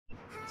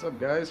What's up,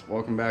 guys?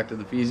 Welcome back to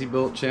the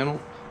Feezy-built channel.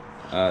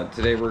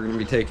 Today we're going to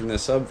be taking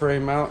this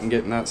subframe out and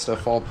getting that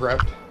stuff all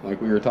prepped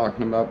like we were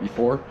talking about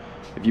before.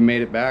 If you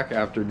made it back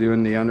after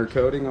doing the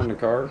undercoating on the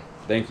car,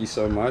 thank you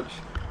so much.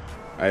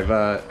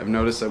 I've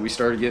noticed that we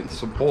started getting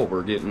some pull.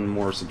 We're getting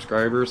more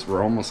subscribers.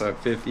 We're almost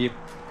at 50.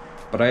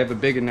 But I have a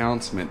big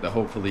announcement that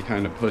hopefully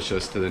kind of push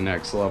us to the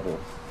next level.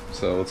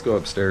 So let's go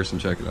upstairs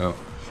and check it out.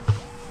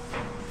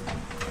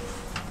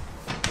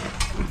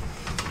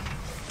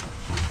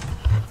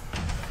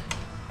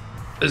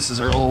 This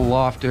is our little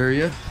loft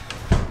area.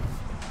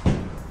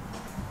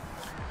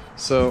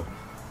 So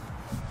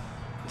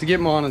to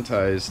get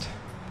monetized,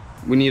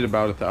 we need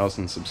about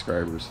 1,000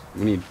 subscribers.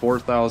 We need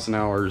 4,000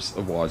 hours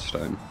of watch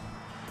time.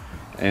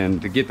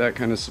 And to get that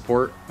kind of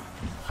support,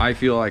 I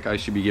feel like I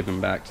should be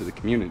giving back to the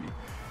community.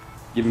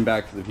 Giving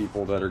back to the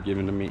people that are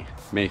giving to me,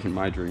 making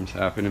my dreams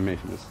happen and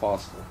making this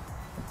possible.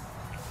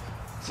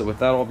 So with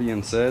that all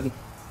being said,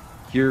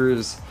 here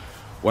is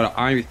what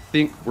I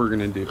think we're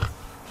gonna do.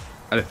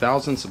 At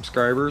 1,000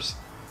 subscribers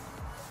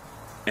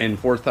and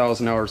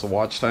 4,000 hours of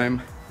watch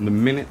time, the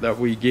minute that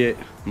we get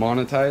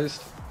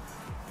monetized,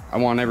 I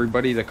want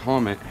everybody to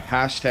comment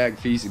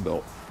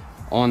 #Feezy-built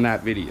on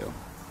that video.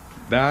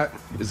 That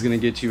is gonna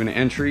get you an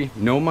entry,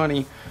 no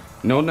money,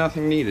 no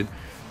nothing needed,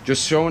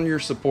 just showing your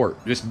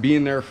support, just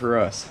being there for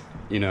us,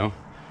 you know.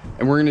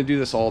 And we're gonna do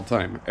this all the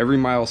time, every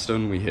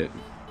milestone we hit.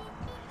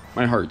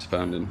 My heart's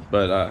pounding,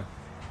 but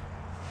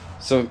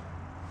so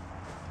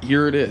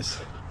here it is.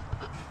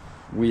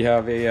 We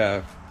have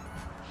a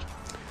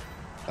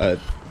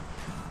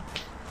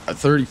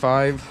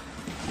 35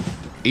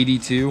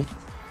 82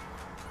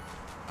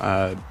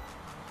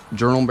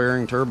 journal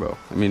bearing turbo.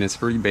 I mean, it's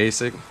pretty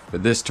basic,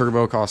 but this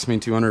turbo cost me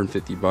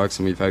 250 bucks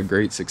and we've had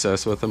great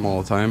success with them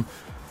all the time.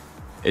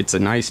 It's a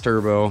nice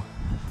turbo.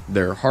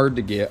 They're hard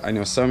to get. I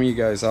know some of you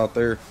guys out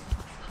there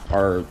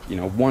are, you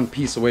know, one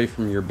piece away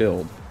from your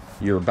build.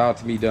 You're about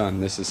to be done.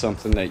 This is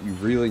something that you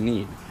really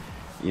need,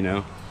 you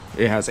know.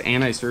 It has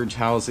anti-surge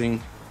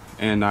housing,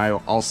 and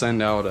I'll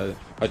send out a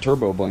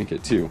turbo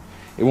blanket too.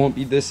 It won't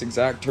be this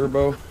exact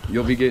turbo.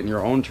 You'll be getting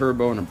your own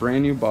turbo in a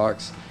brand new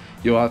box.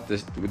 You'll have to,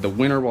 the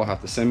winner will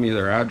have to send me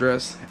their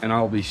address, and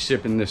I'll be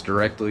shipping this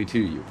directly to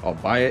you. I'll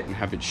buy it and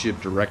have it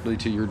shipped directly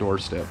to your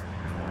doorstep.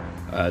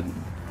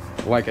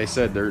 Like I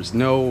said,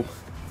 you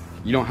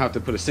don't have to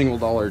put a single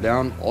dollar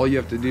down. All you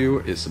have to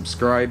do is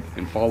subscribe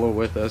and follow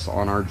with us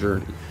on our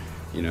journey.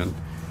 You know,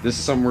 this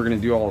is something we're gonna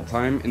do all the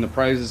time, and the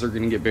prizes are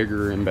gonna get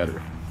bigger and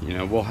better. You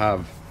know, we'll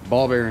have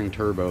ball bearing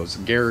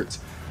turbos, Garrett's,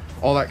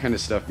 all that kind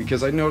of stuff,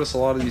 because I notice a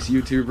lot of these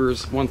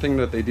YouTubers, one thing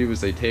that they do is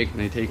they take and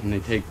they take and they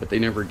take, but they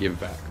never give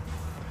back.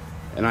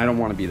 And I don't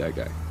want to be that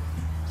guy.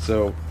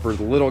 So for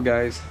the little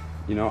guys,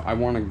 you know, I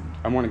want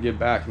to give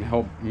back and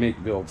help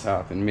make builds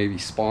happen, maybe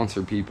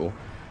sponsor people.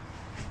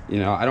 You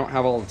know, I don't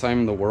have all the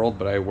time in the world,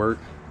 but I work,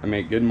 I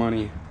make good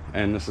money,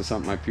 and this is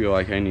something I feel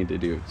like I need to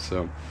do.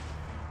 So,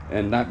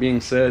 and that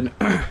being said,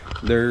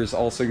 there's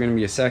also going to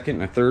be a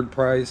second and a third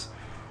prize,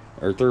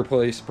 or third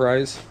place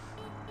prize,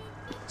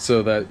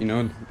 so that, you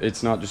know,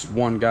 it's not just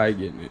one guy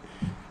getting it.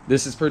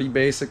 This is pretty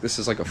basic. This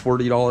is like a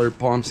 $40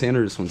 palm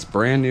sander. This one's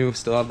brand new,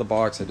 still out of the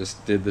box. I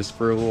just did this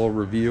for a little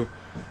review,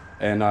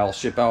 and I'll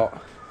ship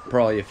out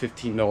probably a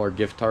 $15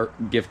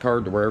 gift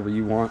card to wherever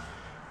you want.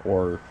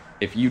 Or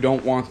if you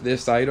don't want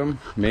this item,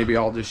 maybe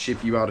I'll just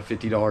ship you out a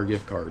 $50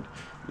 gift card,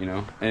 you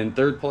know. And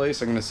third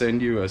place, I'm going to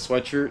send you a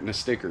sweatshirt and a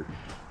sticker.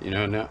 You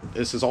know, now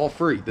this is all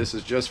free. This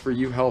is just for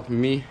you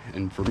helping me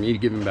and for me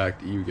giving back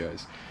to you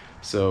guys.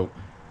 So,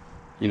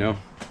 you know,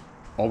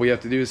 all we have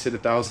to do is hit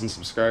 1,000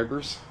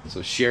 subscribers.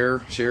 So share,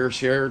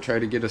 try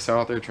to get us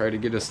out there, try to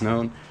get us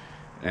known.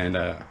 And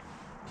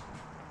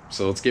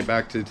so let's get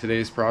back to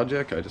today's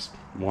project. I just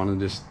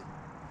wanted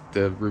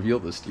to reveal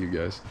this to you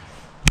guys.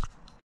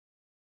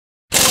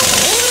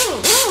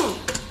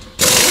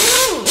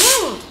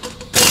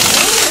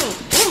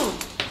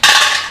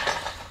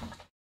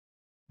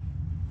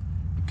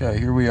 Okay,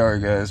 here we are,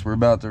 guys. We're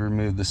about to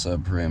remove the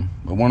subframe,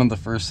 but one of the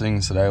first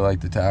things that I like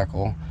to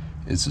tackle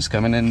is just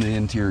coming into the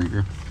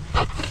interior.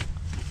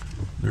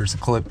 There's a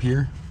clip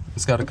here.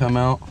 It's got to come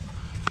out.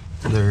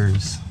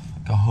 There's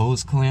like a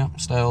hose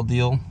clamp style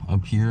deal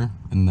up here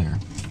and there.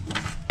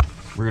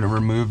 We're going to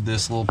remove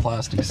this little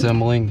plastic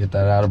assembly, get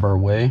that out of our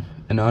way,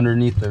 and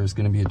underneath there's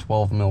going to be a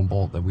 12mm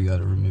bolt that we got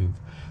to remove.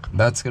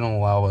 That's going to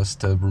allow us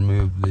to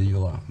remove the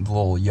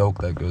little yoke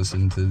that goes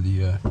into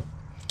the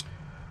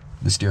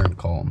steering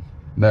column.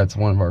 That's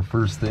one of our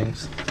first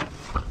things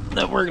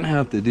that we're gonna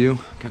have to do.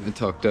 Kind of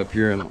tucked up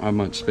here, I don't have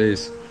much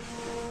space.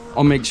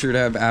 I'll make sure to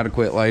have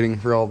adequate lighting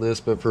for all this,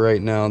 but for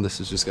right now, this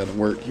has just got to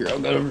work. Here, I'll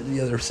go over to the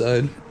other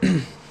side.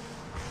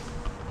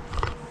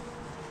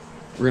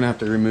 We're gonna have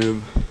to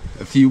remove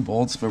a few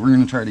bolts, but we're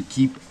gonna try to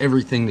keep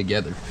everything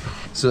together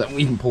so that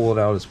we can pull it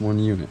out as one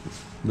unit.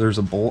 There's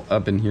a bolt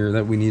up in here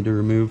that we need to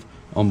remove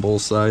on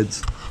both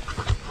sides.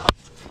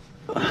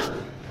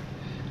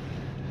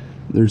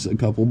 There's a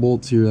couple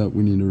bolts here that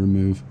we need to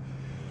remove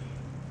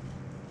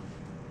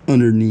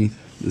underneath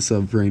the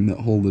subframe that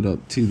hold it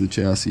up to the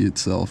chassis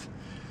itself.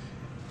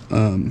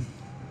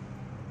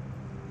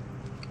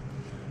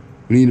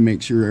 We need to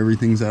make sure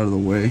everything's out of the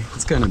way.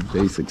 It's kind of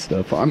basic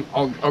stuff.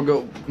 I'll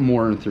go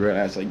more through it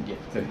as I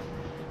get to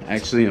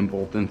actually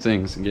unbolting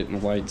things and getting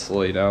the lights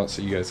laid out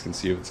so you guys can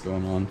see what's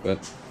going on.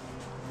 But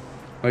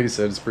like I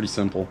said, it's pretty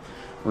simple.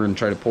 We're gonna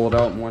try to pull it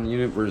out in one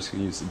unit. We're just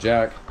gonna use the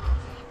jack.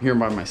 I'm here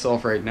by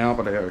myself right now,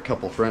 but I got a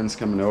couple friends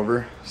coming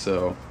over,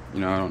 so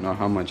you know, I don't know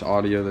how much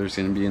audio there's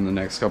gonna be in the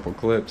next couple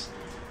clips.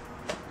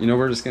 You know,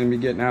 we're just gonna be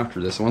getting after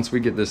this. Once we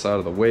get this out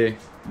of the way,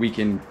 we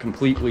can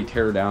completely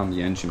tear down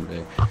the engine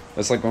bay.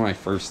 That's like one of my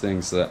first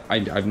things that I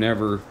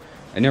never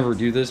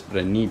do this, but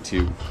I need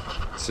to,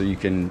 so you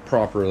can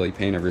properly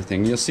paint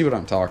everything. You'll see what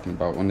I'm talking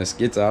about. When this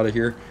gets out of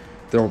here,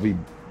 there will be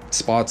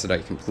spots that I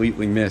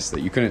completely missed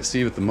that you couldn't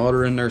see with the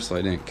motor in there, so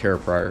I didn't care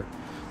prior.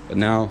 But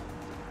now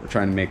we're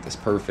trying to make this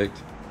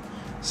perfect,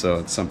 so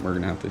it's something we're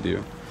gonna have to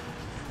do.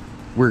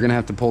 We're gonna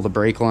have to pull the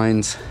brake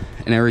lines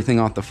and everything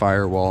off the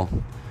firewall,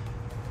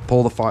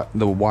 pull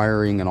the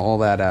wiring and all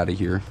that out of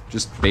here.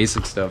 Just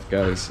basic stuff,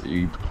 guys.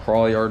 You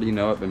probably already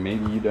know it, but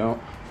maybe you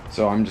don't,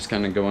 so I'm just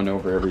kind of going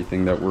over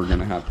everything that we're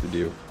gonna have to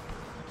do.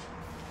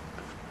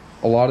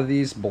 A lot of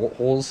these bolt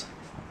holes,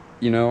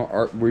 you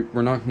know,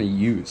 we're not going to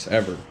use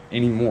ever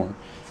anymore,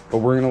 but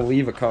we're going to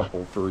leave a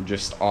couple for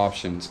just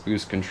options,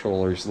 boost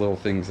controllers, little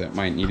things that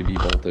might need to be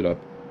bolted up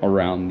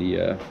around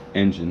the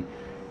engine.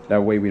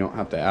 That way we don't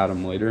have to add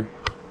them later.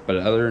 But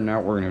other than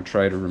that, we're going to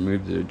try to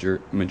remove the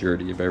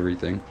majority of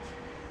everything.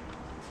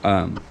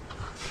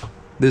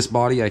 This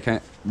body,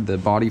 the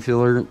body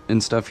filler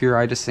and stuff here,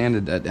 I just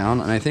sanded that down,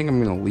 and I think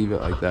I'm gonna leave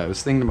it like that. I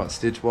was thinking about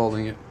stitch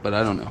welding it, but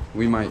I don't know.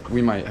 We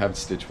might have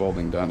stitch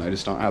welding done. I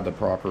just don't have the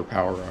proper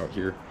power out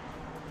here.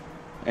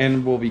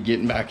 And we'll be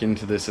getting back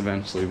into this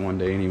eventually one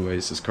day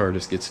anyways. This car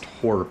just gets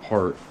tore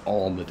apart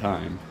all the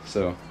time.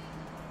 So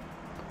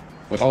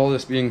with all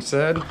this being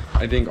said,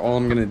 I think all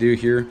I'm gonna do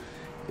here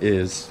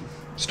is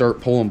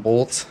start pulling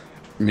bolts,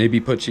 maybe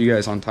put you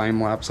guys on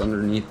time lapse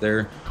underneath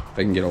there if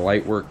I can get a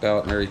light worked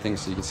out and everything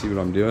so you can see what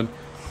I'm doing,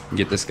 and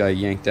get this guy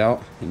yanked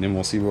out, and then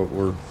we'll see what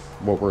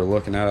we're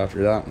looking at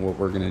after that and what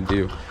we're gonna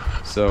do.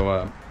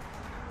 So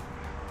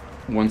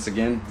once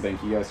again,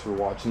 thank you guys for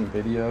watching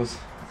the videos.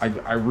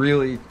 I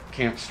really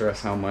can't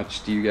stress how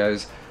much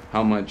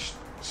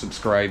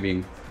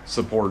subscribing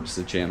supports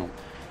the channel,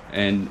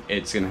 and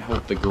it's gonna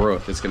help the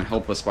growth. It's gonna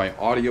help us buy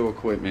audio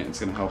equipment,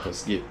 it's gonna help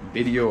us get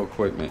video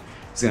equipment,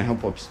 it's gonna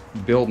help us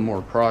build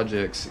more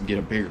projects, get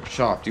a bigger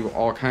shop, do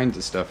all kinds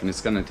of stuff, and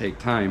it's gonna take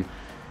time,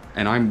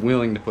 and I'm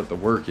willing to put the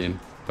work in,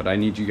 but I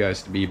need you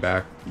guys to be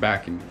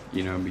backing me,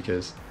 you know,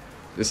 because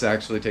this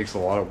actually takes a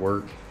lot of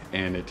work,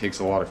 and it takes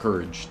a lot of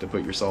courage to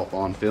put yourself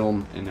on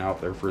film and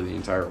out there for the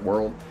entire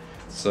world.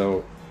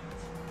 So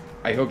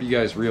I hope you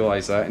guys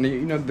realize that. And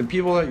you know, the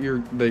people that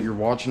you're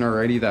watching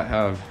already that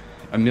have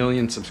 1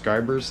 million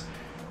subscribers,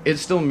 it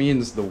still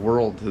means the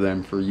world to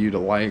them for you to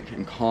like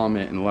and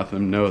comment and let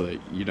them know that,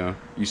 you know,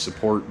 you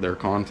support their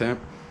content.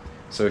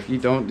 So if you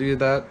don't do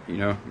that, you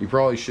know, you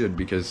probably should,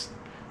 because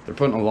they're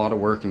putting a lot of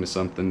work into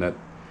something that,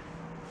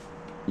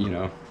 you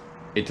know,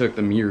 it took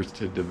them years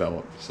to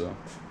develop. So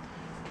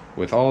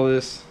with all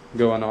this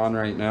going on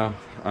right now,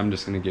 I'm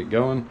just gonna get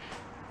going,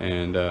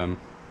 and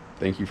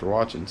thank you for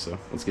watching. So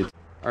let's get.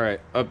 All right,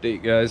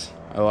 update, guys.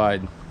 I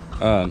lied.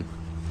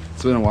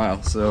 It's been a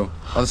while. So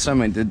last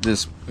time I did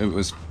this, it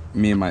was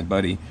me and my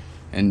buddy,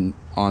 and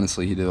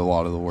honestly, he did a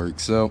lot of the work.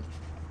 So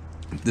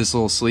this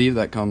little sleeve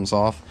that comes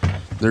off,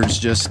 there's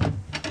just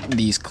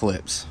these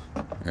clips,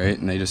 right?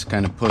 And they just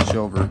kind of push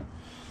over.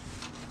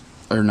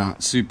 They're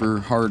not super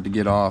hard to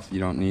get off. You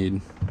don't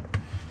need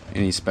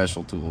any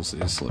special tools. They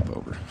just slip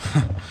over.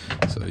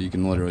 So you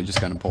can literally just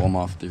kind of pull them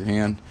off with your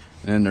hand.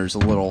 And then there's a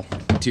little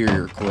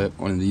interior clip,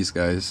 one of these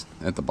guys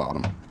at the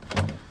bottom,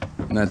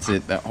 and that's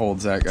it. That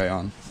holds that guy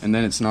on. And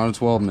then it's not a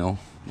 12 mil,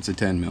 it's a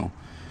 10 mil.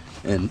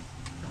 And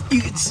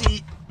you can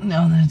see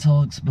now that it's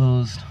all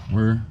exposed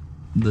where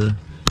the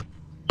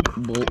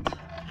bolt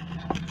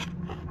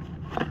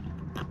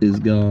is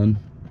gone.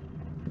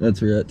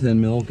 That's where that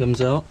 10 mil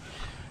comes out.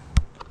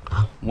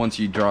 Once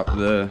you drop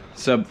the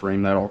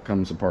subframe, that all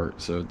comes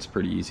apart, so it's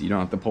pretty easy. You don't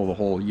have to pull the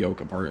whole yoke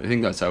apart. I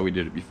think that's how we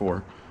did it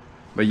before,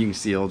 but you can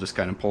see it'll just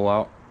kind of pull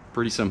out.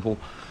 Pretty simple.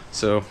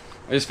 So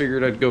I just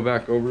figured I'd go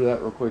back over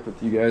that real quick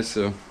with you guys,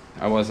 so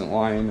I wasn't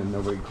lying and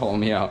nobody called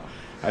me out.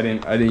 I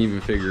didn't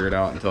even figure it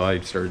out until I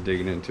started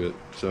digging into it.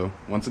 So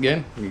once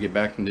again, we get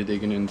back into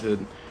digging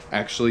into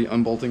actually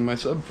unbolting my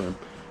subframe.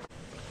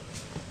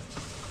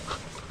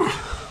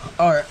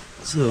 All right,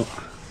 so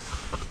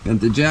got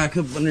the jack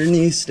up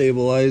underneath,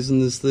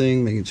 stabilizing this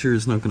thing, making sure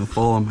it's not going to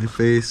fall on my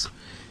face.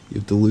 You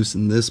have to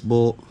loosen this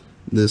bolt,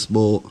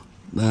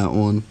 that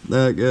one,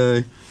 that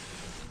guy,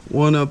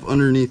 one up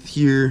underneath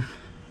here,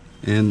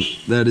 and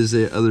that is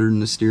it other than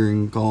the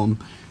steering column.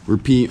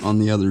 Repeat on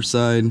the other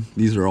side.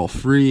 These are all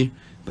free,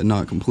 but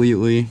not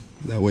completely.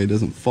 That way it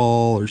doesn't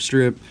fall or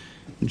strip.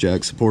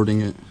 Jack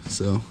supporting it.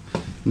 So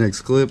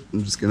next clip,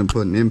 I'm just going to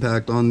put an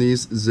impact on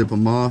these, zip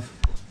them off.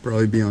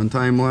 Probably be on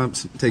time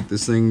lapse, take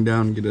this thing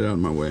down and get it out of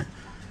my way.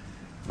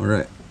 All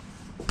right.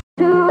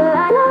 Into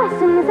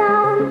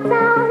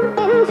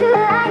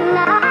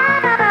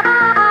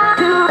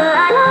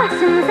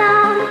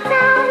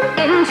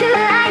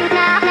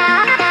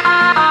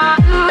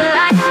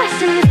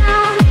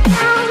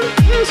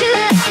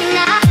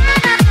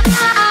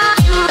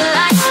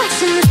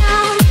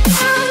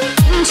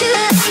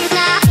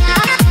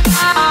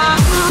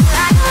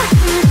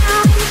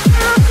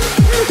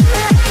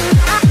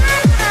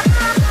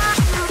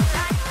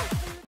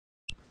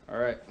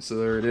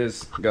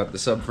guys, got the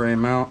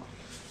subframe out.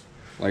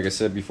 Like I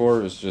said before,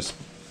 it was just,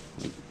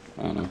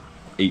 I don't know,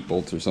 8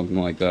 bolts or something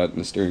like that, and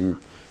the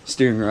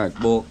steering rack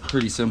bolt.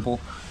 Pretty simple.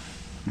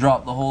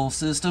 Drop the whole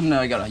system.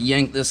 Now I gotta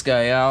yank this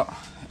guy out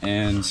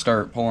and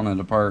start pulling it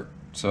apart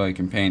so I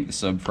can paint the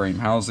subframe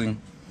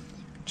housing.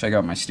 Check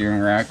out my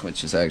steering rack,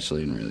 which is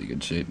actually in really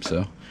good shape.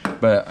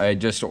 But I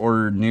just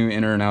ordered new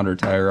inner and outer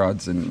tie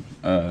rods and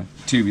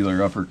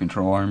tubular upper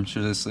control arms for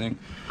this thing,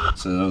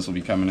 so those will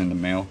be coming in the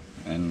mail,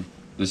 and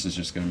this is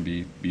just going to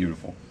be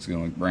beautiful. It's going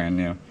to look brand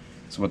new.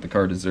 It's what the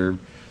car deserved.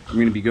 I'm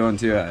going to be going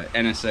to a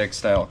NSX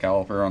style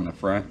caliper on the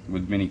front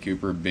with Mini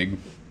Cooper big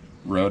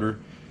rotor.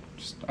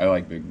 I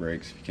like big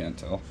brakes, if you can't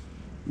tell.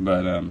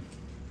 But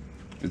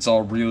it's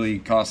all really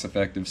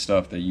cost-effective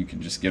stuff that you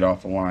can just get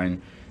off the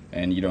line,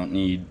 and you don't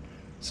need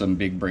some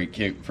big brake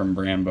kit from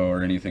Brembo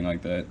or anything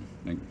like that.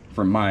 Like,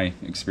 from my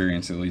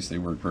experience, at least, they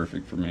work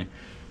perfect for me.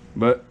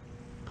 But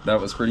that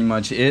was pretty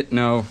much it.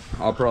 Now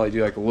I'll probably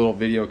do like a little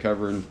video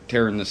covering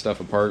tearing this stuff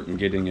apart and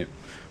getting it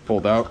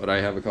pulled out, but I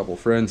have a couple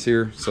friends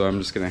here, so I'm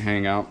just gonna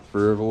hang out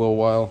for a little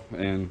while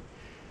and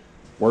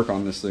work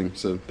on this thing.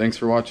 So thanks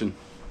for watching.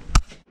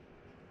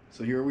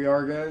 So here we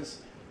are,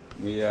 guys.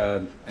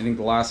 I think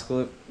the last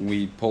clip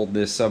we pulled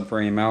this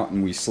subframe out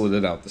and we slid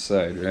it out the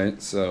side,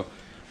 right? So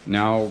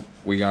now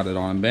we got it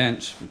on a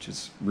bench, which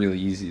is really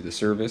easy to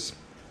service,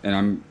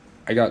 and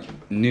I got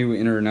new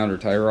inner and outer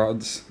tie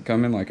rods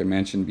coming, like I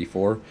mentioned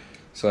before,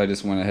 so I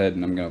just went ahead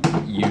and I'm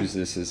gonna use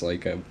this as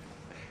like a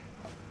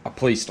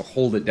place to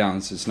hold it down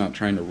so it's not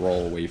trying to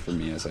roll away from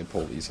me as I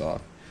pull these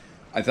off.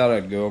 I thought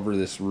I'd go over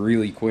this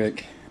really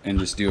quick and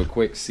just do a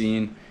quick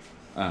scene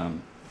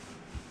on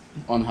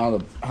how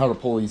to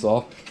pull these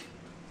off.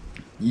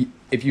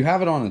 If you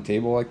have it on a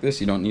table like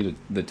this, you don't need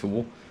the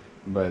tool,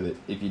 but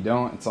if you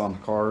don't, it's on the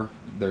car.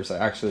 There's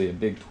actually a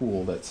big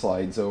tool that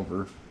slides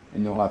over,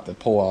 and you'll have to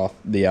pull off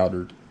the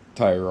outer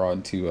tie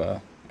rod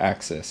to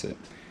access it.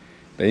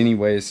 But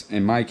anyways,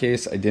 in my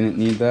case, I didn't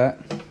need that.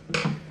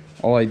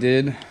 All I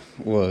did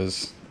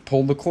was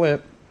pull the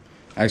clip.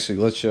 Actually,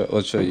 let's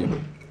show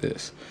you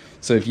this.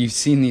 So if you've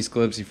seen these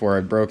clips before,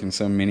 I've broken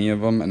so many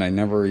of them, and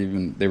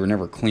they were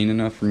never clean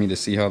enough for me to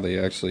see how they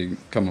actually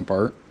come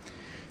apart.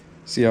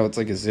 See how it's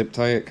like a zip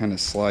tie? It kind of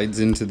slides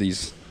into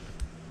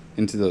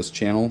those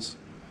channels,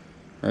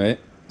 right?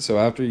 So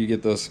after you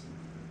get those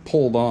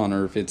pulled on,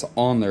 or if it's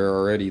on there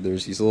already,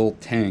 there's these little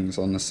tangs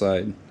on the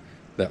side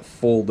that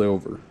fold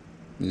over.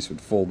 These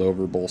would fold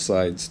over both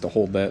sides to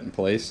hold that in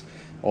place.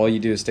 All you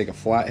do is take a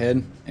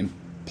flathead and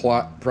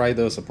pry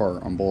those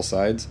apart on both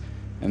sides,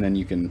 and then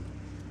you can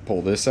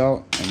pull this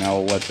out, and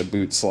that'll let the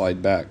boot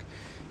slide back.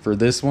 For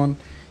this one,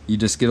 you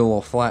just get a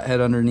little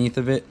flathead underneath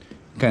of it,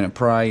 kind of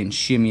pry and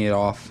shimmy it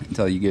off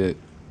until you get it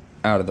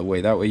out of the way.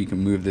 That way you can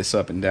move this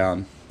up and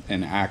down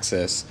and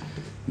access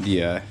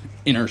the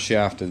inner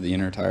shaft of the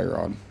inner tie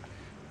rod,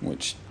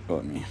 which, I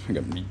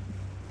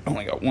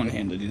only got one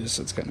hand to do this,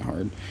 so it's kind of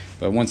hard.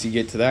 But once you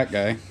get to that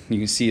guy, you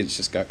can see it's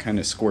just got kind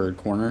of squared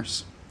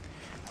corners.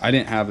 I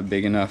didn't have a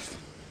big enough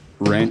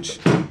wrench,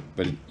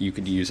 but you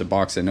could use a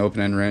box and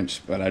open end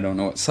wrench, but I don't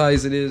know what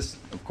size it is,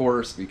 of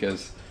course,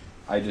 because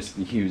I just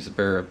use a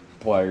pair of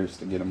pliers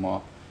to get them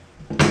off.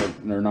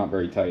 They're not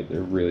very tight,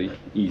 they're really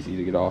easy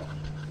to get off.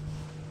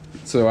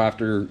 So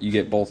after you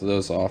get both of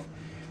those off,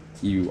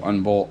 you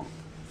unbolt,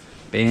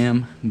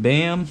 bam,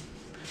 bam,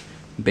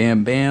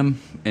 bam, bam,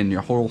 and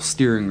your whole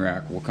steering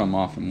rack will come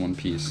off in one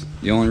piece.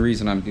 The only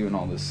reason I'm doing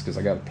all this is because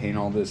I got to paint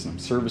all this and I'm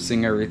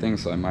servicing everything,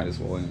 so I might as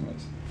well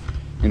anyways.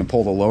 I'm going to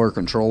pull the lower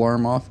control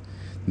arm off.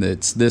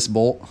 That's this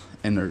bolt,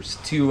 and there's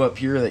 2 up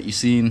here that you've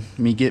seen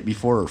me get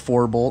before, or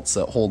 4 bolts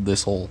that hold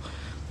this whole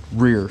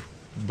rear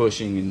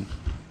bushing and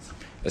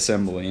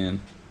assembly in.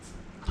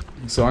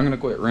 So I'm going to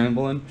quit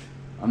rambling.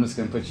 I'm just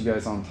going to put you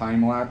guys on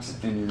time lapse,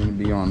 and you're going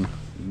to be on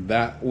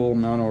that little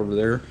mount over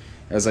there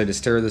as I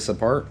just tear this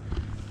apart.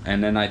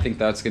 And then I think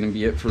that's going to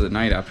be it for the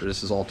night after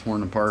this is all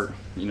torn apart.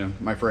 You know,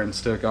 my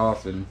friends took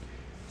off and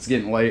it's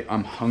getting late.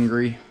 I'm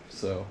hungry,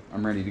 so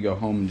I'm ready to go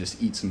home and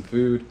just eat some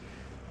food.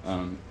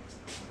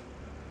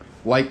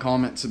 Like,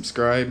 comment,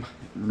 subscribe.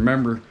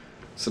 Remember,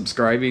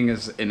 subscribing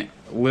is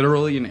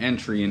literally an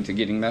entry into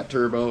getting that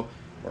turbo,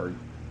 or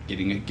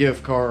getting a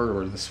gift card,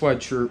 or the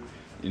sweatshirt.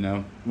 You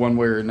know, one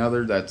way or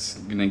another, that's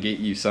gonna get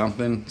you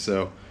something.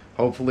 So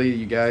hopefully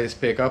you guys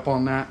pick up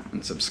on that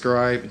and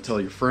subscribe and tell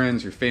your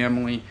friends, your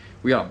family.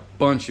 We got a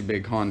bunch of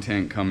big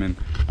content coming.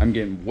 I'm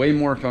getting way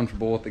more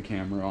comfortable with the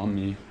camera on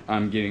me.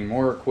 I'm getting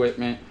more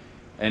equipment,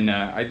 and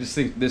I just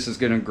think this is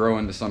gonna grow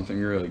into something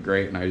really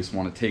great, and I just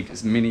want to take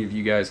as many of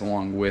you guys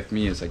along with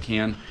me as I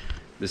can.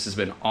 This has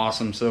been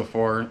awesome so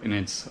far, and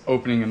it's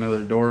opening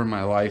another door in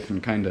my life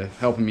and kind of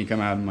helping me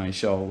come out of my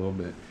shell a little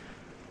bit.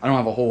 I don't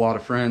have a whole lot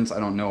of friends. I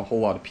don't know a whole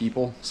lot of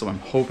people, so I'm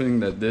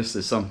hoping that this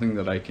is something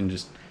that I can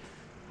just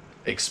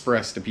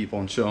express to people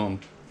and show them,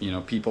 you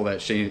know, people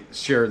that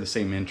share the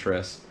same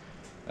interests,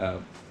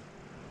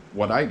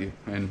 what I do.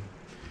 And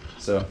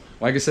so,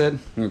 like I said,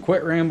 I'm gonna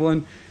quit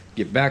rambling,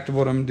 get back to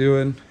what I'm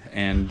doing,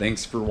 and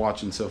thanks for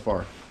watching so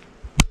far.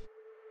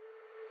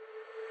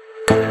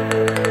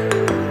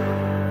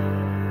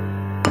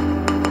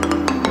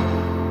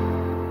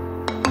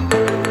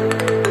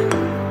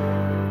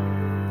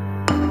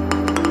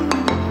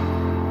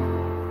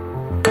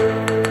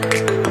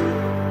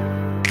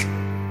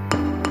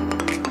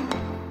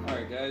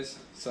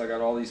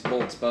 this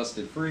bolt's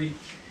busted free,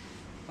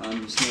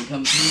 I'm just going to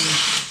come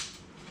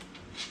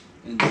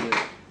through into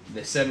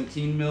the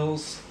 17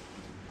 mils.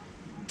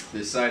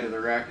 This side of the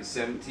rack is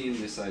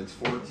 17, this side's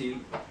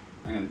 14.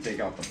 I'm going to take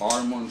out the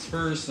bottom ones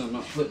first, so I'm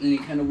not putting any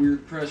kind of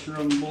weird pressure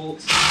on the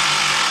bolts.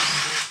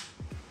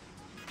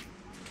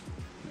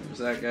 There's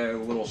that guy, a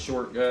little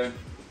short guy.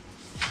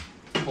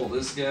 Pull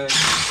this guy.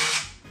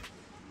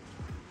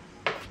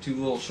 Two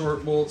little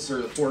short bolts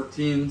are the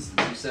 14s,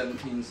 the two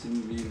 17s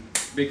seem to be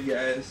big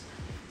guys.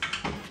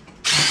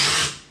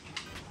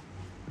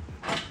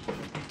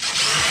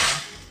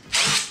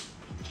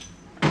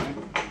 Alright.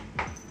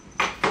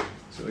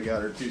 So we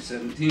got our two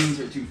 17s,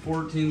 our two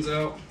 14s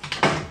out.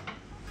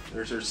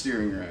 There's our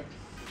steering rack.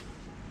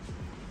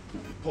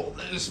 Pull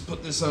this,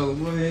 put this out of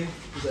the way,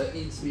 because that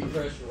needs to be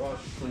pressure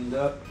washed and cleaned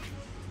up.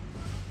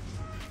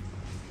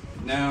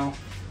 Now,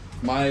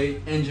 my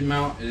engine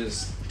mount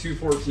is two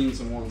 14s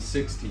and one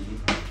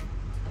 16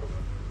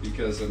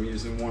 because I'm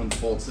using one of the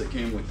bolts that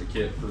came with the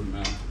kit for the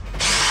mount.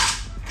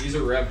 These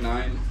are Rev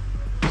 9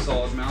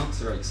 solid mounts,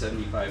 they're like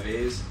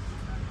 75As.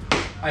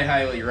 I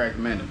highly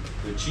recommend them.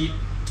 They're cheap,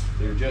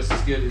 they're just as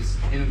good as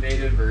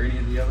Innovative or any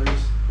of the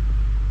others.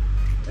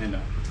 And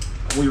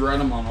we run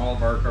them on all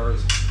of our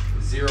cars.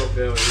 Zero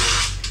failure.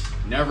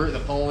 Never,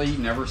 the pulley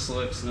never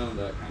slips, none of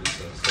that kind of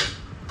stuff. So,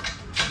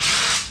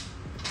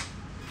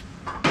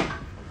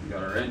 we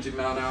got our engine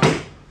mount out.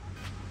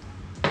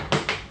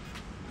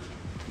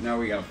 Now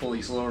we got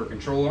pulley slower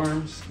control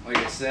arms. Like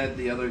I said,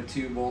 the other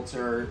two bolts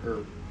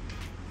or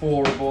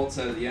 4 bolts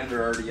out of the end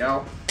are already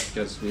out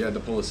because we had to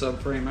pull the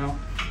subframe out.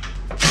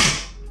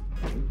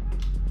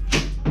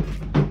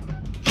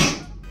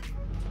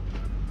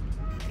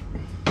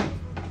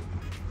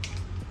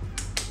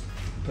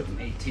 Put an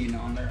 18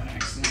 on there on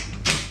accident.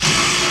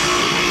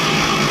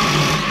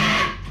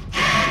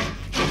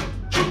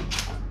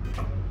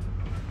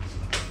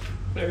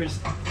 There's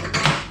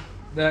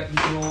that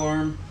control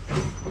arm.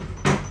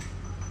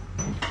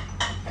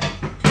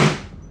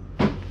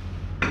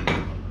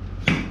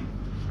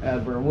 Out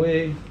of our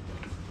way.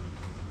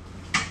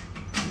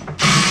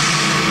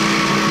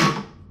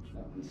 That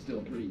one's still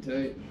pretty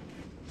tight.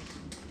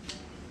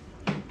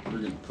 We're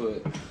gonna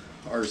put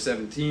our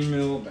 17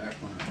 mil back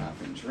on our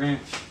 1/2-inch wrench.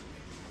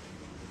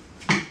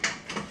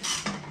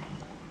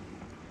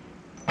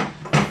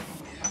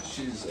 Yeah,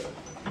 she's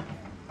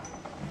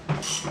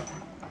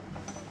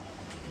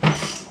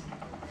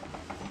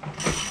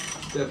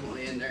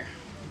definitely in there.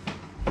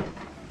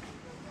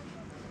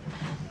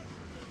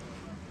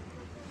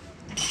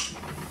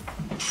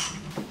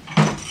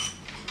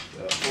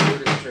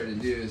 Try to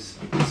do is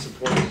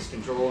support this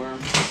control arm,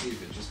 see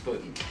if it's just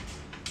putting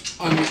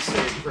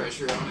unnecessary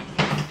pressure on it.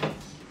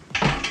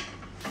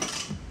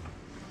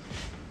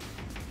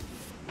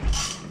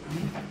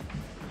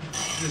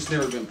 Just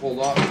never been pulled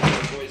off by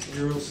the boys and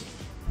girls.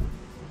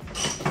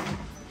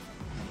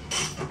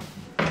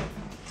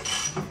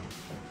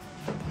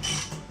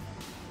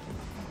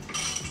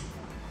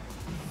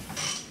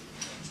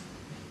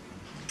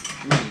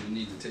 We might even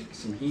need to take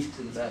some heat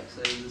to the back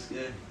side of this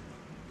guy.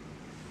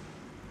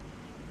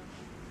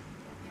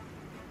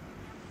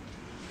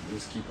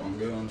 Just keep on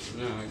going for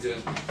now, I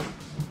guess.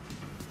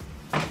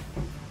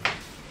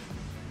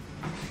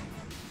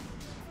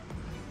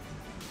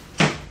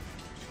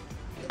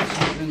 Get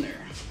stuff in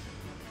there.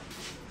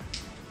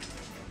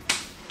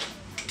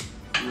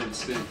 We're going to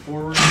spin it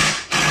forward.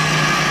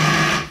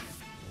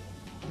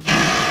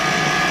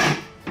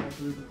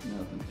 Backward,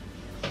 nothing.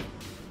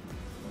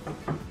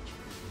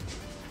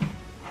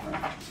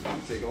 Alright, so we're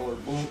going to take all our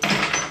bolts,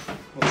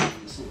 put them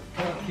in this little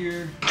cup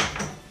here.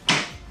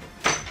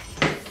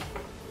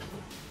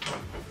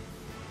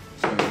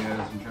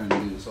 I'm trying to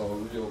do this all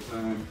real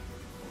time.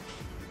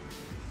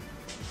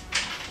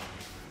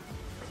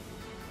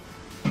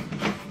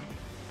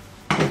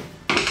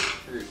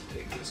 Here,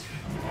 take this guy.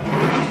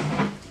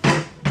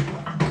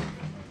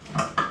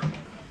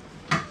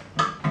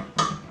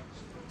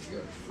 We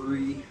got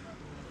free.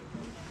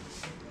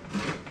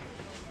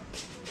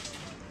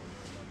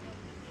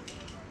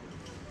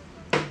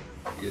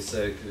 I guess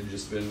that could have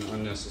just been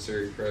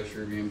unnecessary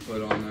pressure being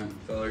put on that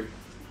feller.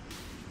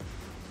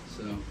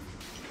 So.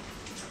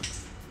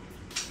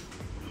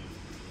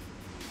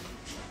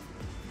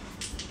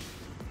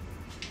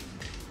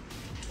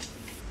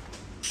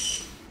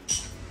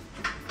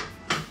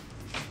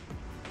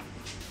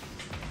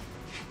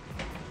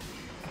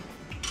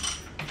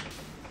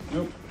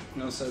 Nope,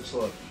 no such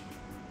luck.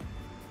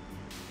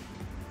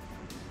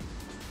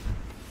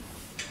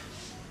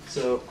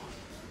 So,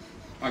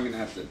 I'm gonna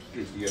have to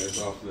get you guys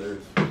off there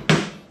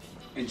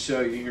and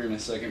show you here in a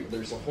second, but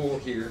there's a hole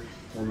here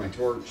where my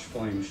torch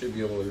flame should be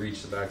able to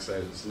reach the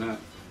backside of this nut.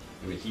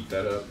 I'm gonna heat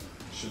that up,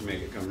 should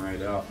make it come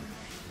right out.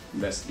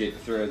 Investigate the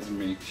threads and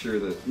make sure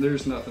that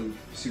there's nothing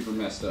super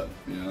messed up.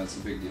 You know, that's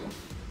a big deal.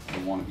 I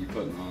don't want to be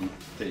putting on,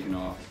 taking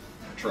off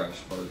trash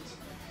parts.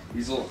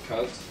 These little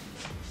cuts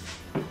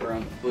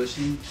around the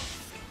bushing.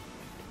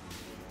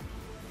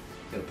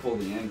 Gotta pull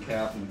the end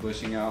cap and the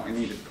bushing out. I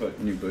need to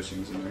put new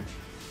bushings in there.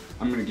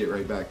 I'm gonna get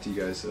right back to you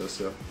guys though,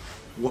 so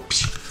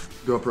whoops.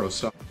 GoPro,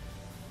 stop.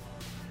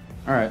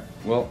 All right,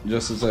 well,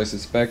 just as I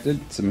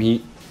suspected, some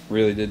heat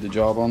really did the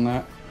job on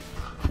that.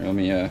 Here, let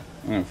me I'm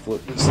gonna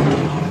flip this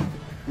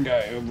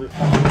guy over,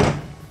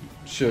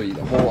 show you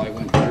the hole I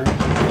went through.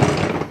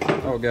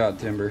 Oh god,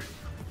 timber.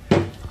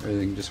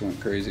 Everything just went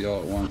crazy all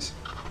at once.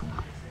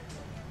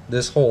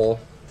 This hole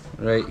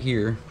right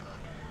here,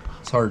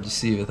 it's hard to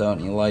see without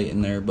any light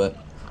in there, but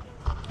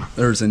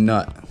there's a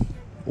nut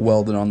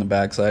welded on the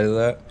back side of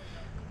that.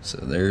 So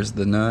there's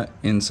the nut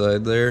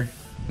inside there,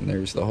 and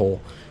there's the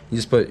hole. You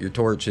just put your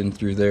torch in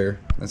through there.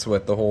 That's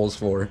what the hole's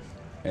for,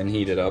 and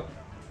heat it up.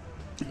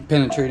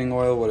 Penetrating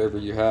oil, whatever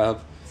you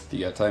have. If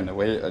you got time to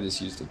wait, I just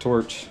used a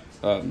torch.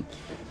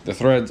 The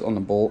threads on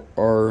the bolt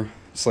are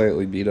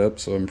slightly beat up,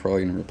 so I'm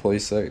probably gonna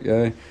replace that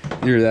guy.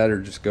 Either that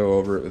or just go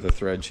over it with a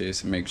thread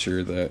chase and make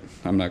sure that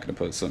I'm not gonna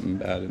put something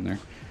bad in there.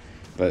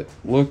 But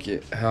look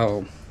at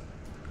how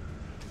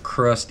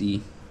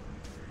crusty,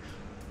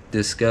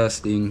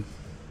 disgusting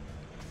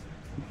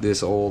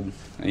this old,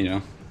 you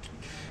know,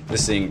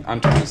 this thing.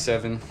 I'm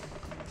 27.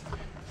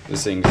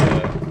 This thing's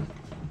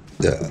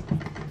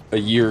a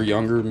year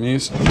younger than me,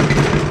 so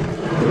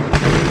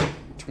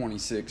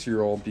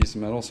 26-year-old piece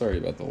of metal. Sorry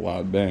about the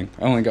loud bang.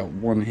 I only got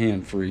one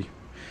hand free.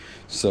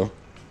 So,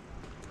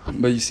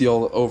 but you see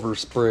all the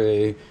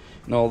overspray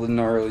and all the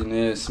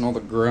gnarliness and all the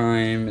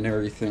grime and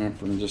everything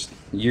from just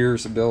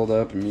years of build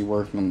up and me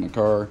working on the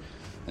car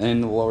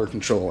and the lower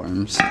control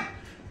arms.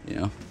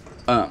 You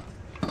know,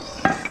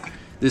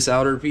 this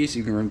outer piece,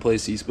 you can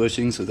replace these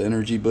bushings with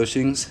energy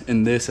bushings,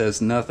 and this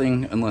has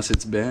nothing, unless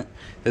it's bent,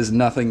 has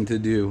nothing to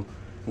do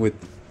with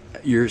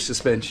your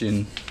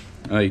suspension,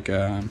 like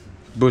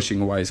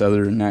bushing wise,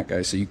 other than that,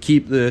 guys. So you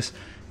keep this,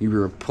 you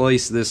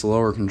replace this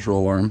lower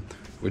control arm,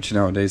 which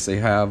nowadays they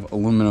have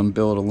aluminum,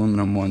 billet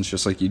aluminum ones,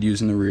 just like you'd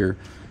use in the rear,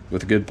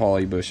 with good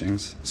poly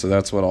bushings. So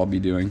that's what I'll be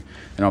doing,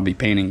 and I'll be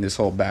painting this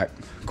whole back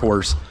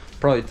course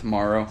probably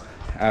tomorrow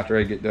after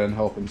I get done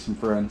helping some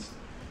friends.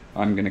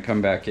 I'm gonna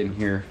come back in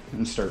here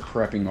and start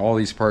prepping all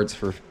these parts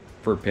for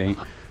paint.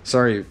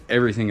 Sorry,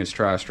 everything is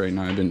trashed right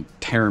now. I've been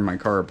tearing my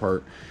car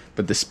apart,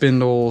 but the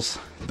spindles,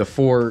 the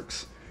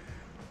forks,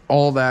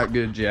 all that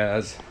good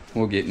jazz,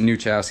 we'll get new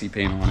chassis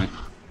paint on it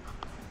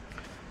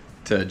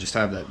to just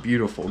have that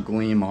beautiful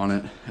gleam on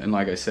it. And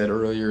like I said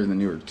earlier, the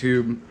newer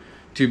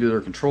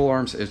tubular control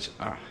arms, it's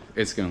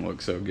gonna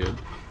look so good,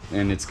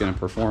 and it's gonna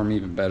perform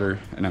even better,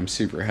 and I'm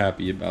super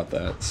happy about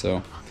that.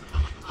 So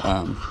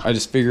I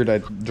just figured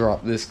I'd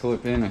drop this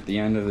clip in at the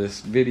end of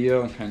this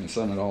video and kind of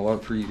sum it all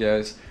up for you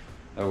guys.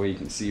 That way you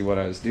can see what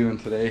I was doing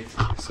today.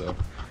 So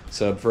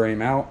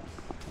subframe out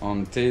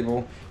on the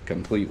table,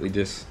 completely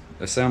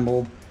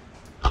disassembled.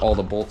 All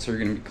the bolts are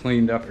going to be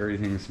cleaned up,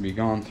 everything's going to be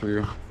gone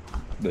through.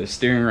 The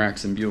steering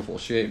rack's in beautiful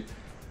shape,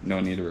 no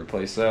need to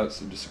replace that,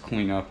 so just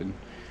clean up and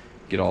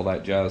get all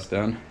that jazz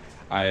done.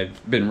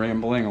 I've been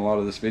rambling a lot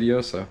of this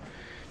video, so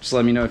just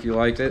let me know if you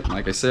liked it.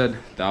 Like I said,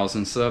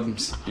 1,000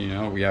 subs, you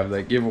know, we have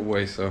that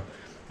giveaway, so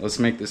let's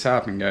make this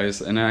happen,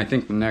 guys. And I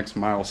think the next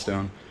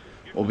milestone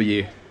will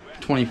be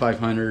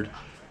 2,500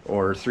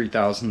 or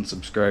 3,000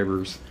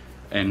 subscribers,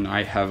 and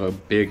I have a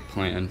big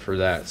plan for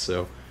that.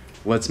 So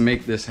let's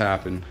make this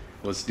happen.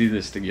 Let's do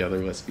this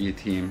together. Let's be a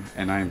team,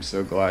 and I am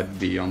so glad to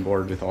be on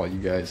board with all you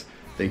guys.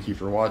 Thank you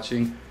for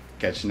watching.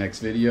 Catch you next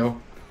video.